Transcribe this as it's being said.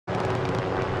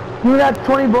Give me that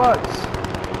 20 bucks.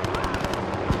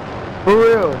 For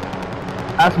real.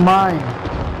 That's mine.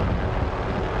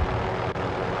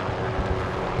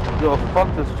 Yo,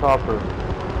 fuck this chopper.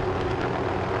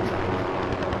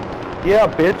 Yeah,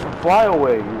 bitch, fly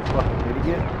away, you fucking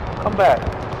idiot. Come back.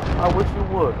 I wish you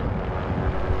would.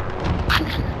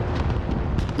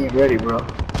 Get ready, bro.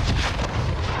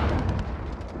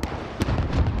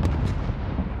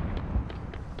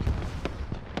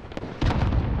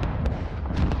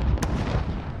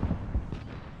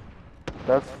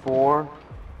 That's 4.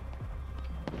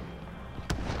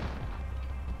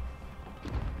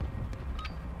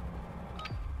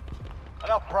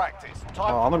 Enough practice.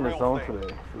 Time Oh, I'm for in the the real zone thing.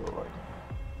 today, I feel like.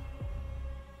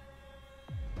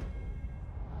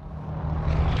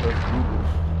 Let's do this.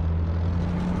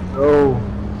 Oh.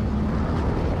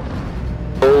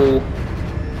 Oh.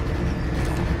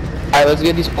 Alright, let's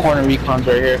get these corner recons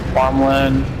right here.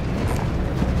 Farmland.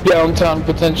 Downtown,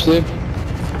 potentially.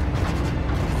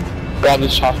 Grab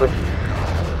this chopper.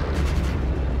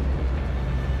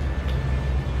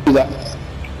 Do that.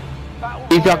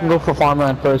 See if y'all can go for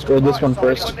farmland first, or this one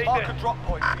first. Mark a drop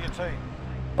point for your team.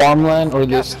 Farmland or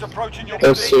this. Gas is approaching your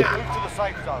Let's see. position. Move to the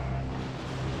safe zone.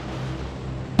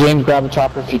 James, grab a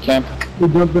chopper if you can. We're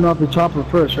jumping off the chopper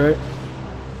first, right?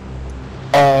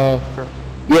 Yeah,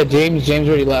 James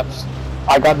already left.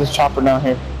 I got this chopper down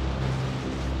here.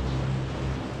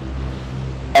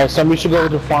 Alright, somebody should go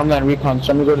to farmland recon.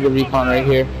 Somebody go to the recon right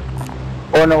here.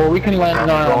 Or no, we can land.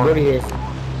 No, go to here.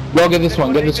 Go get this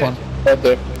one. Get this one. Right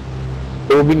there.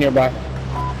 It will be nearby.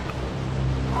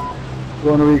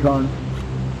 Going to recon.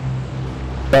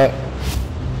 But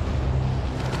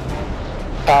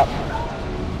top.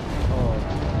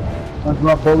 That's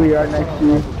my bully right next to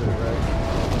you.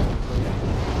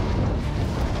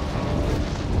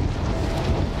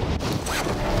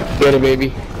 Get it,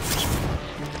 baby.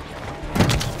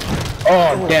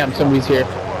 Oh, damn, somebody's here.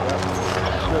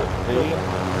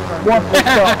 What the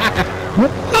fuck?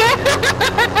 What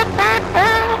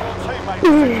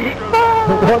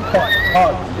the fuck, bro?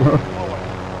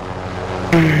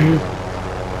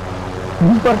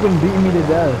 You fucking beat me to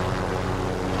death.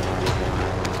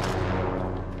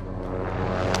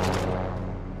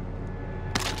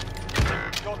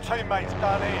 Your teammates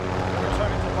done in.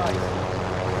 Returning to base.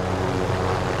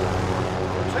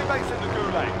 Your teammates in the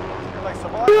gulag. If they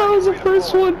survive, I was the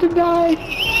first one to die.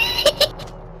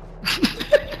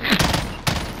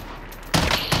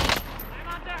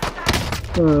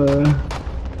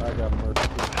 I got mercy.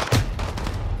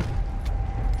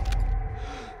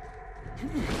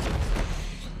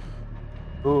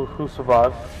 Who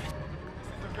survived? This is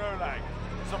the gulag.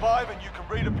 Survive and you can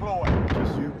redeploy.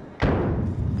 Just you.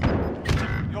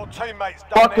 Your teammates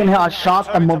done Fucking in. hell, I shot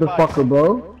that Returning to motherfucker, base.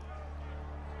 bro.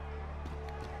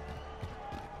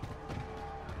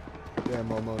 Damn,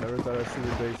 Momo, never thought I'd see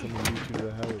the day someone beat you to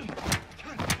the hell.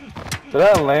 Did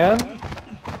that land?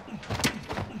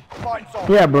 Fight's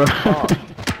on. Yeah, bro. You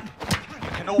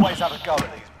can always have a go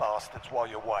at these bastards while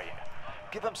you're waiting.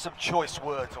 Give them some choice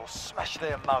words or smash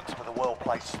their mugs with a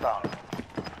well-placed stone.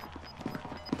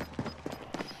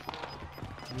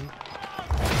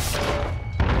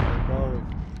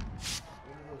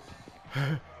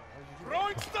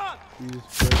 Throwing stun! Jesus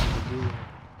Christ, the dude.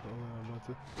 Oh, that's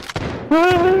a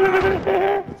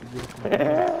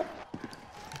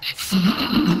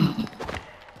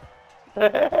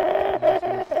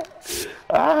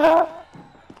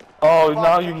Oh,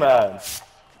 now you mad.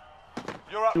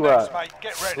 You're up You next, at? mate.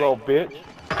 Get ready. Little bitch.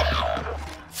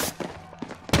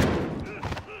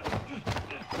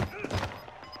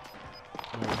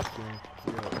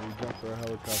 We jumped our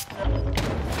helicopter.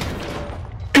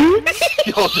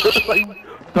 Yo, there's like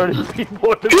 30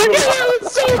 people in the room. That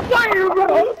was so fire,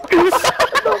 bro.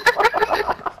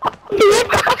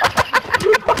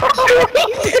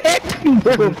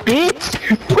 Bitch!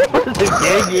 There's a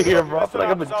gang in here, bro. I feel like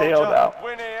I'm in jail now.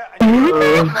 Win here and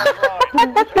you're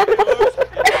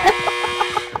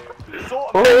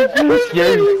sort of Oh,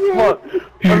 scary as fuck.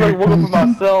 I'm like looking for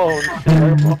my cell and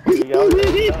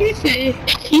shit.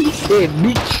 He said,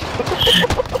 bitch.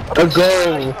 Let's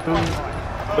go.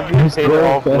 Look at you say the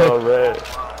off blow red.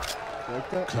 Like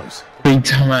that? Close. Big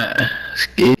time.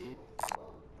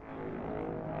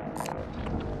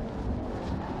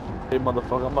 Hey,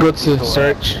 motherfucker, I'm Go about to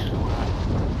search.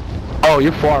 Oh,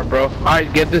 you're far, bro.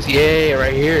 Alright, get this. Yeah,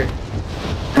 right here.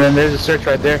 And then there's a search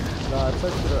right there. Nah, I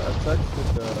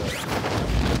texted the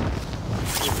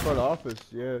front office.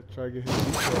 Yeah, try to get his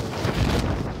details.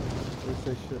 They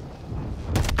say shit.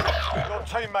 your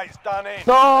teammates done in.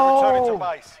 No! Returning to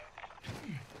base.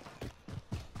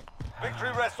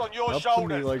 Victory rests on your Up to me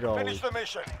shoulders. like always. Finish the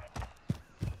mission.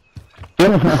 Get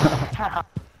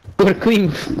Go to clean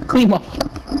up. You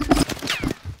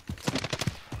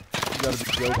gotta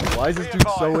be joking. Why is Be this dude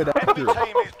so advised, enemy inactive?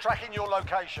 team is tracking your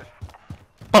location.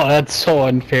 Oh, that's so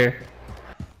unfair.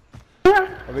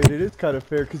 I mean, it is kind of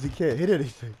fair because he can't hit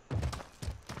anything.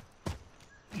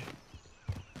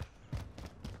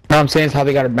 No, I'm saying is how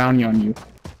they got a bounty on you.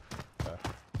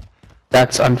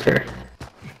 That's unfair.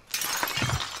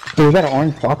 Dude, we got an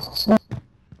orange box.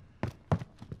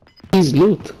 He's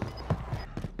loot.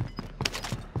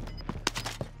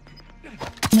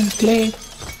 Come and play.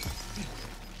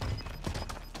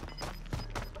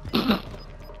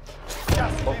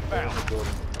 Gas is inbound.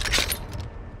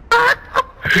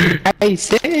 I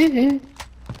said.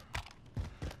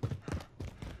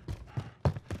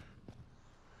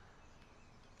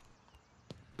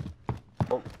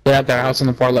 They're at their house on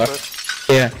the far left.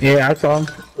 Yeah, I saw him.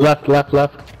 Left. Yeah.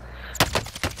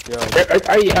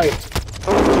 Ay.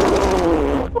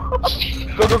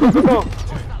 Go.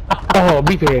 Oh,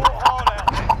 beat it.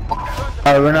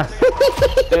 Alright, we're not.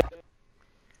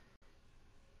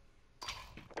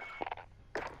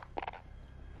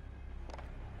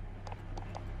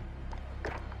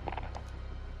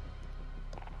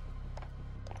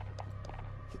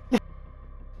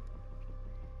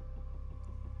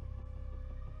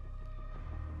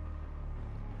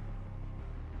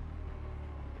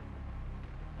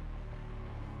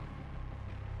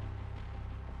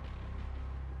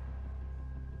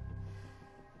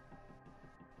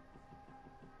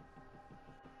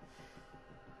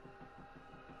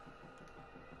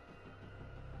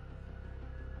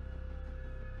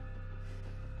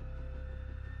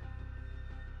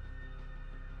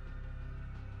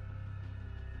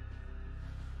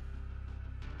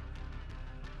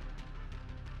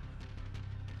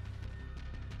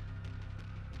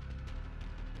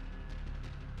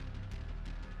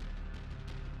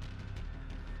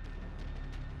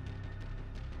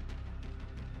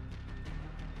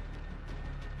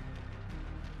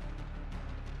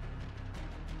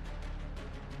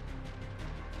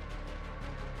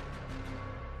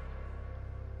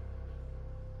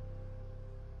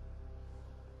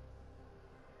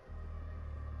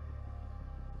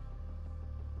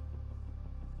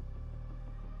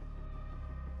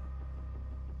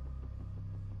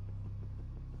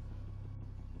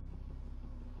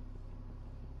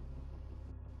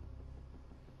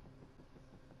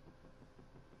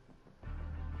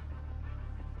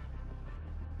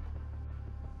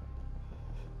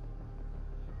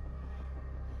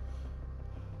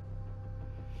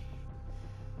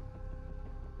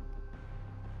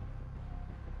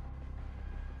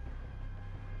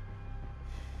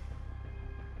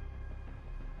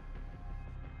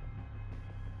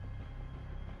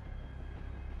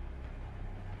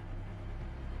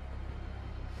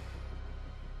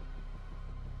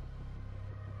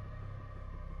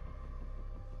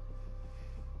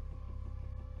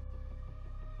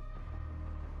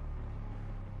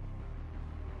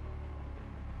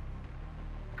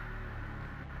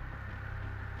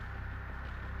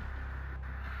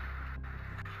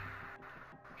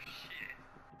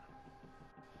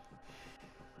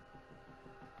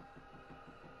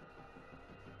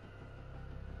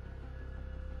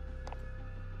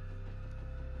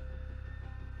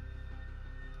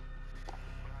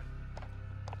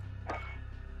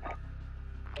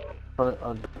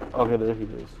 Okay, there he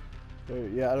is.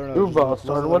 Yeah, I don't know. You're just about wasn't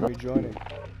started letting with- me joining.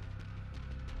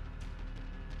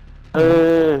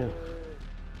 Hey.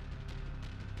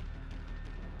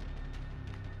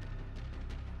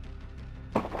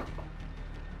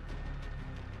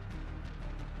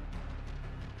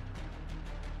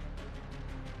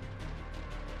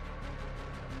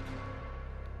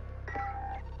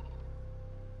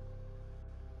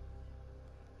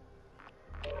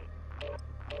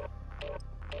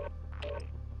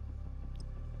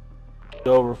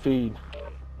 Yo, Rafid,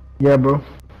 Yeah, bro.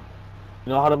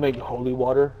 you know how to make holy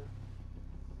water?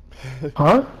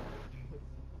 Huh?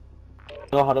 You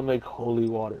know how to make holy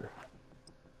water?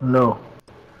 No.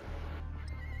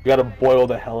 You gotta boil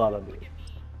the hell out of it.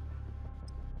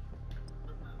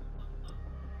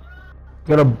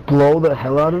 Gotta blow the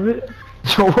hell out of it?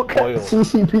 So what kind of Boil.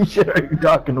 CCP shit are you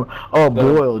talking about? Oh, Gotta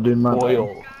boil, dude, my bad.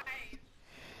 Boil.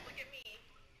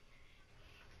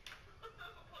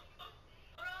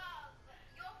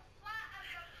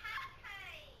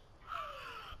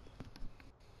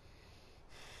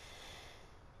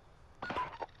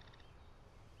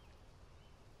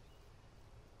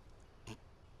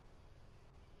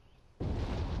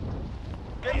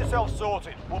 Get yourself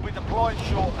sorted. We'll be deploying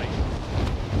shortly.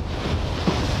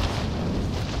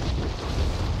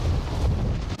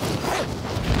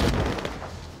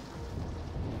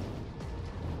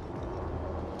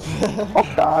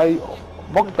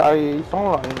 Bóc tay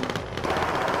xong lại.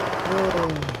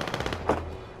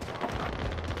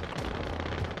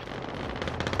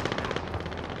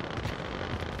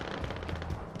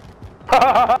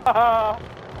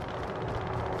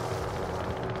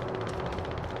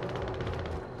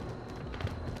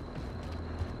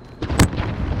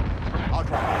 I'll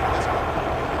drive. Let's go.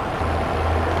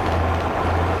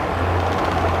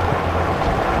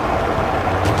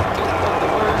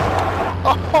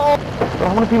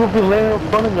 How many people been laying in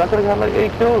front of me? I could've got like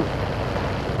 8 kills.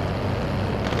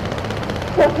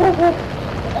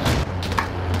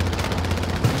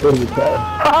 What are you saying?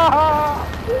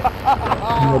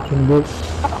 Making this.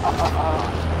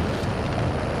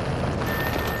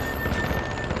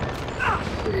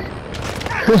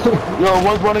 Yo,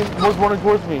 one's running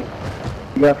towards me.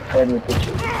 You got fed with the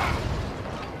shit.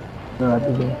 No, I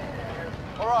didn't.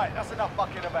 Alright, that's enough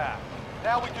fucking about.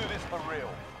 Now we do this for real.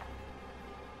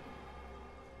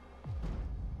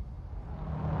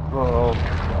 Oh my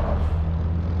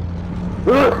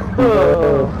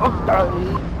gosh.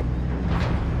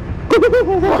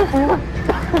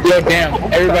 Yo, damn.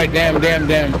 Everybody, damn.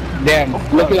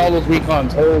 Look at all those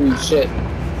recons. Holy shit.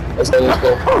 Let's go.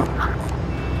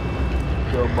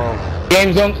 Yo, Mo.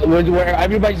 Games don't, where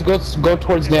everybody just go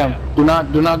towards them. Do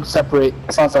not separate.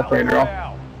 It's not separate at all.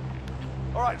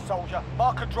 Alright, soldier.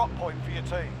 Mark a drop point for your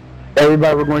team.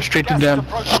 Everybody, we're going straight to Gas is them.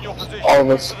 approaching your position. All of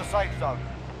us. To the safe zone.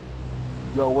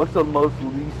 Yo, what's the most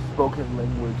least spoken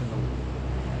language in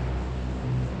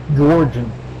the Georgian.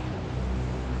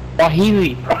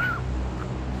 Swahili.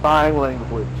 sign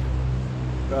language?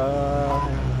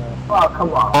 Oh,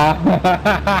 come on.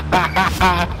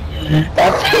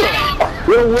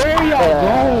 Where are y'all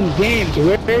going, Games?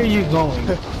 Where are you going?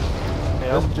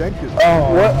 That's Jenkins.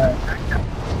 Oh, what?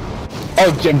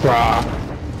 Oh, Jim, brah.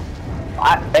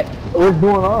 What's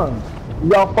going on?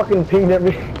 Y'all fucking pinged at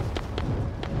me.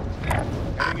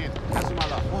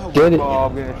 Get it. Oh,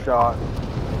 I'm getting shot.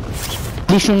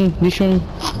 Listen.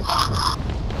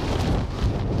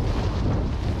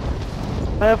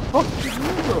 Man, fuck you,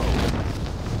 bro.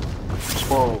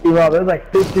 Whoa. You know, there's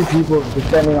like 50 people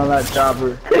descending on that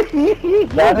chopper.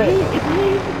 Got it?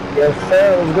 Yes,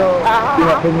 sir. Let's go. You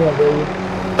know, pick me up, baby.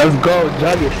 Let's go,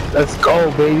 Juggish. Let's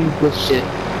go, baby. Good shit.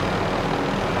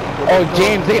 Oh,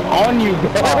 James, they on you,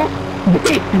 bro.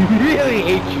 They really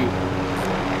hate you.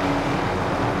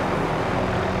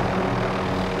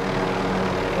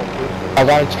 I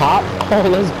got a chop. Oh,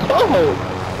 let's go.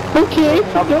 Okay,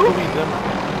 go.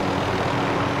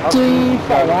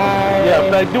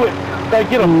 Yeah, Fag, do it. Fag,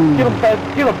 get him. Get him, Fag.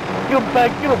 Get him. Get him, Fag.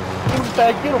 Get him. Get him,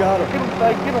 Fag. Get him. Got him. Get him,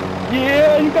 Fag. Get him.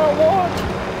 Yeah, you got one.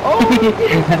 Oh,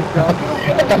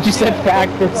 I thought you said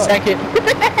fact for a second.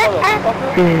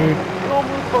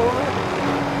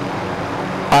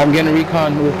 I'm gonna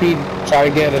recon repeat. Try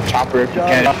to get a chopper if you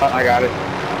can. I got it.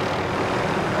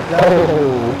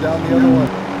 Down the other one.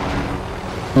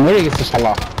 Where do you get this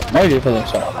salah? Where do you put this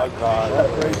shot? my God.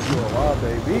 That's crazy. Wow,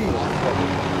 baby.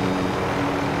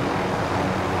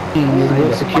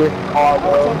 Secure. I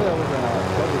told you that was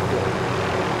double kill.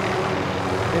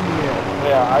 In the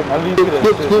end. Yeah, I need to get a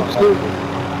assist. Scoop.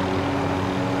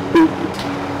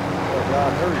 Oh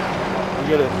God, hurry. I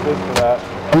get an assist for that.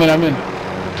 I'm in.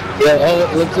 Yeah,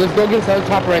 let's go get this other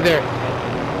chopper right there.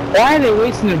 Why are they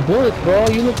wasting their bullets, bro?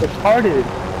 You look retarded.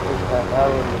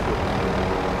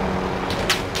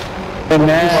 Oh,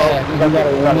 man. You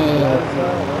gotta win it.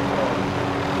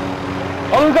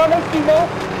 Oh, we got next to you, bro.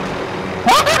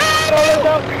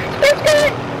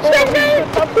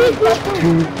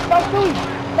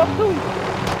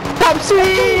 Stop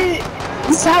singing!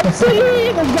 Let's go,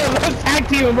 let's tag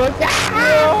team him, bro.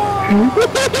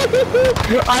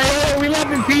 Alright, we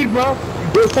left in Pete, bro.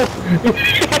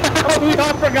 We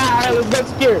all forgot. Alright, let's go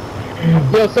secure.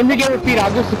 Yo, somebody get repeat,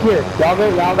 I'll go secure. Y'all go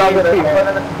repeat.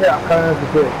 I'm coming to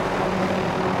secure.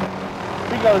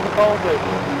 We got his phone there.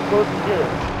 Go secure.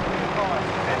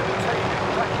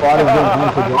 Squad is being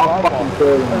hunted, bro. I'll fucking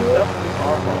kill him, bro.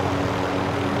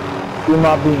 You're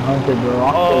not being hunted, bro.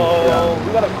 I'll kill you. Oh, we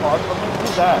got a car from him.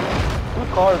 Who's that? Whose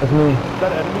car is That's me. Is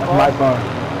that enemy That's car? my car.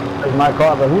 That's my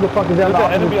car, but who the fuck is that? There's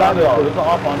an enemy on y'all. There's an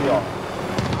off on y'all.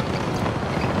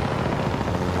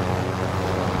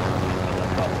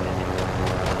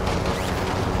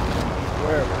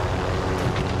 Where?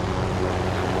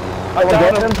 I got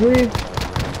him. please?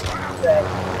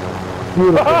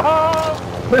 Beautiful.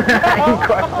 You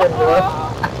crushed it, bro.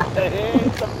 Hey,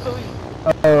 stop doing.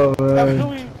 Oh, Stop man.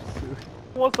 doing.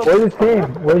 What's up? Where's his team?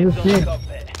 Where's his team?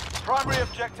 Primary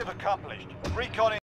objective accomplished. Recon